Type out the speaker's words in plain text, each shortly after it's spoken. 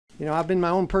You know, I've been my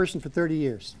own person for 30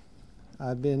 years.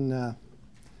 I've been a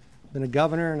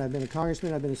governor, and I've been a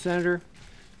congressman, I've been a senator,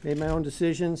 made my own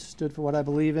decisions, stood for what I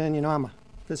believe in. You know, I'm a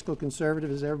fiscal conservative,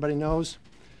 as everybody knows,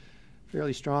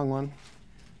 fairly strong one.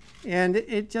 And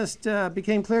it just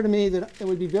became clear to me that it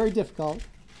would be very difficult,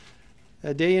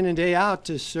 day in and day out,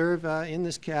 to serve in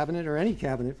this cabinet, or any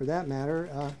cabinet for that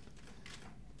matter,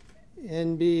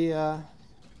 and be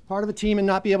part of a team and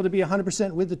not be able to be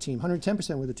 100% with the team,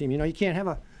 110% with the team. You know, you can't have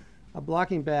a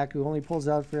blocking back who only pulls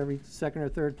out for every second or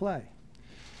third play.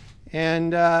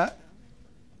 And the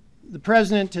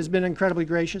president has been incredibly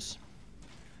gracious.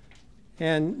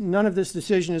 And none of this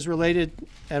decision is related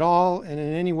at all and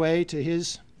in any way to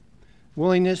his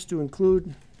willingness to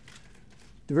include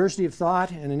diversity of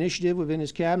thought and initiative within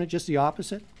his cabinet, just the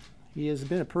opposite. He has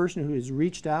been a person who has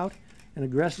reached out and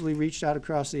aggressively reached out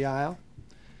across the aisle.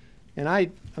 And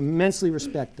I immensely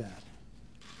respect that.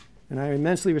 And I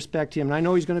immensely respect him. And I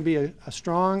know he's going to be a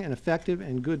strong and effective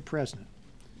and good president.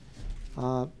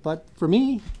 But for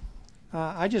me,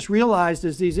 I just realized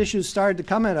as these issues started to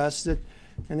come at us and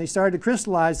they started to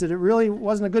crystallize that it really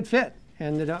wasn't a good fit,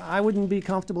 and that I wouldn't be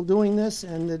comfortable doing this,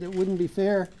 and that it wouldn't be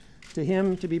fair to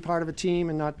him to be part of a team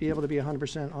and not be able to be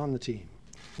 100% on the team.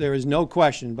 There is no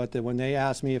question but that when they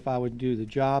asked me if I would do the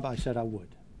job, I said I would.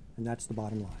 And that's the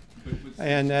bottom line.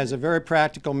 And as a very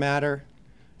practical matter,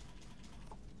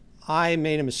 I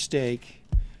made a mistake.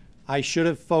 I should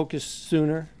have focused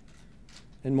sooner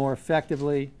and more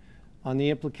effectively on the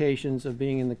implications of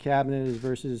being in the cabinet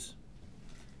versus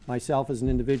myself as an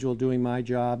individual doing my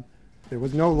job. There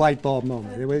was no light bulb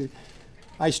moment.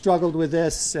 I struggled with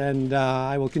this, and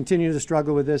I will continue to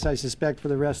struggle with this, I suspect, for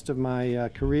the rest of my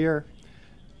career,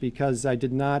 because I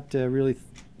did not really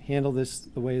handle this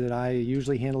the way that I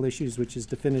usually handle issues, which is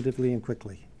definitively and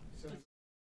quickly.